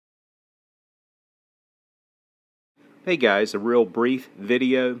Hey guys, a real brief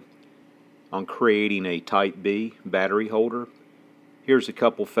video on creating a Type B battery holder. Here's a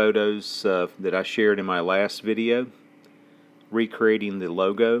couple photos that I shared in my last video, recreating the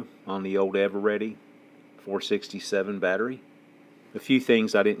logo on the old Everready 467 battery. A few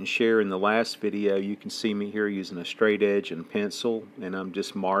things I didn't share in the last video. You can see me here using a straight edge and pencil, and I'm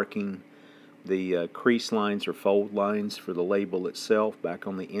just marking the crease lines or fold lines for the label itself back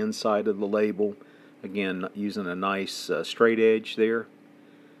on the inside of the label. Again, using a nice straight edge there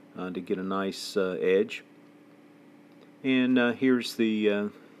to get a nice edge. And here's the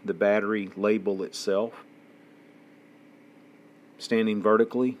battery label itself, standing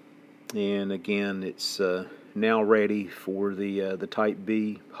vertically. And again, it's now ready for the Type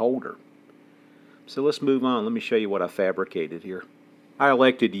B holder. So let's move on. Let me show you what I fabricated here. I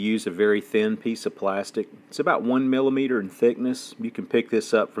elected to use a very thin piece of plastic. It's about 1 millimeter in thickness. You can pick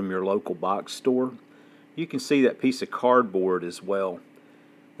this up from your local box store. You can see that piece of cardboard as well.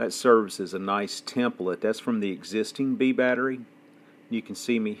 That serves as a nice template. That's from the existing B battery. You can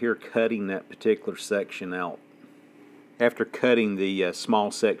see me here cutting that particular section out. After cutting the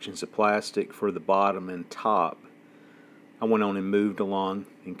small sections of plastic for the bottom and top, I went on and moved along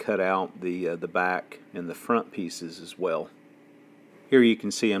and cut out the back and the front pieces as well. Here you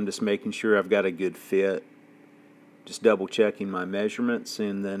can see I'm just making sure I've got a good fit. Just double checking my measurements,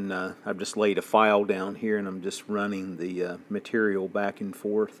 and then I've just laid a file down here and I'm just running the material back and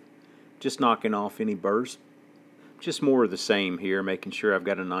forth, just knocking off any burrs. Just more of the same here, making sure I've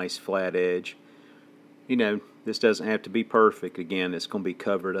got a nice flat edge. You know, this doesn't have to be perfect. Again, it's going to be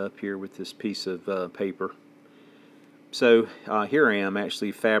covered up here with this piece of paper. So here I am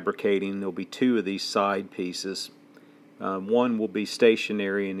actually fabricating. There'll be two of these side pieces. One will be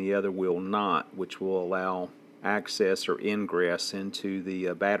stationary and the other will not, which will allow access or ingress into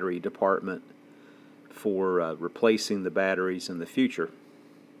the battery department for replacing the batteries in the future.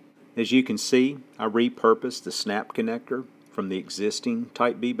 As you can see, I repurposed the snap connector from the existing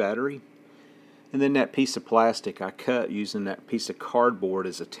Type B battery, and then that piece of plastic I cut using that piece of cardboard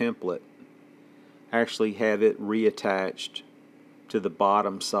as a template. I actually have it reattached to the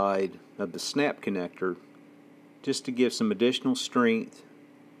bottom side of the snap connector just to give some additional strength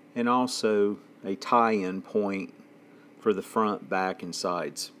and also a tie-in point for the front, back, and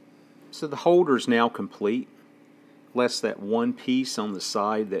sides. So the holder is now complete. Less that one piece on the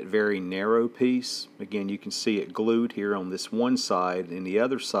side, that very narrow piece. Again, you can see it glued here on this one side, and the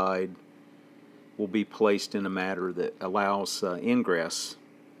other side will be placed in a manner that allows ingress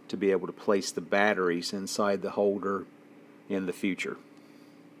to be able to place the batteries inside the holder in the future.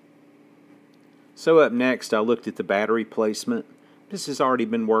 So up next, I looked at the battery placement. This has already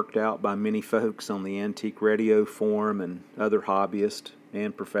been worked out by many folks on the antique radio forum and other hobbyists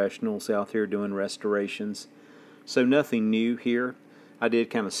and professionals out here doing restorations. So nothing new here. I did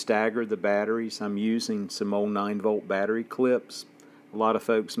kind of stagger the batteries. I'm using some old 9-volt battery clips. A lot of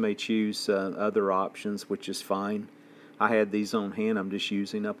folks may choose other options, which is fine. I had these on hand. I'm just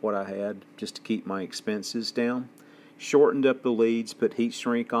using up what I had just to keep my expenses down. Shortened up the leads, put heat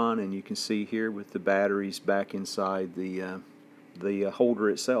shrink on, and you can see here with the batteries back inside the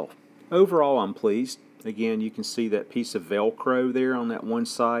holder itself. Overall, I'm pleased. Again, you can see that piece of Velcro there on that one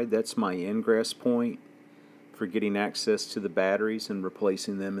side. That's my ingress point for getting access to the batteries and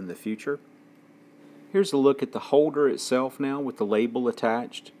replacing them in the future. Here's a look at the holder itself now with the label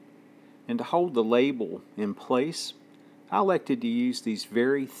attached. And to hold the label in place, I elected to use these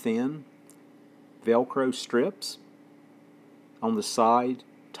very thin Velcro strips on the side,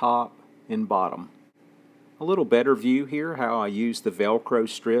 top, and bottom. A little better view here how I use the Velcro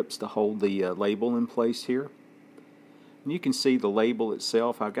strips to hold the label in place here. And you can see the label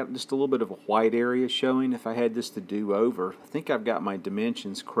itself. I've got just a little bit of a white area showing. If I had this to do over, I think I've got my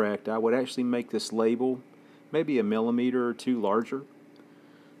dimensions correct. I would actually make this label maybe a millimeter or two larger.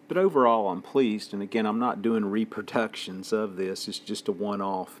 But overall, I'm pleased. And again, I'm not doing reproductions of this. It's just a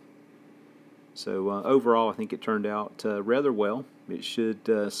one-off. So overall, I think it turned out rather well. It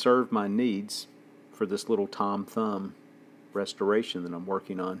should serve my needs for this little Tom Thumb restoration that I'm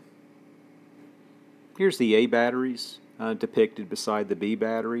working on. Here's the A batteries depicted beside the B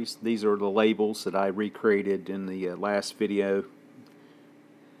batteries. These are the labels that I recreated in the last video,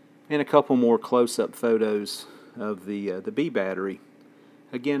 and a couple more close-up photos of the B battery.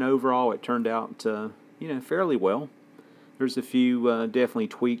 Again, overall, it turned out fairly well. There's a few definitely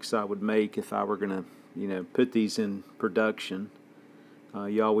tweaks I would make if I were going to put these in production.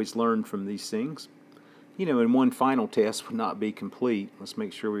 You always learn from these things. And one final test would not be complete. Let's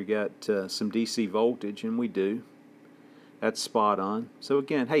make sure we got some DC voltage, and we do. That's spot on. So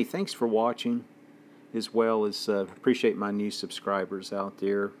again, hey, thanks for watching. as well as appreciate my new subscribers out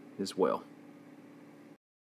there as well.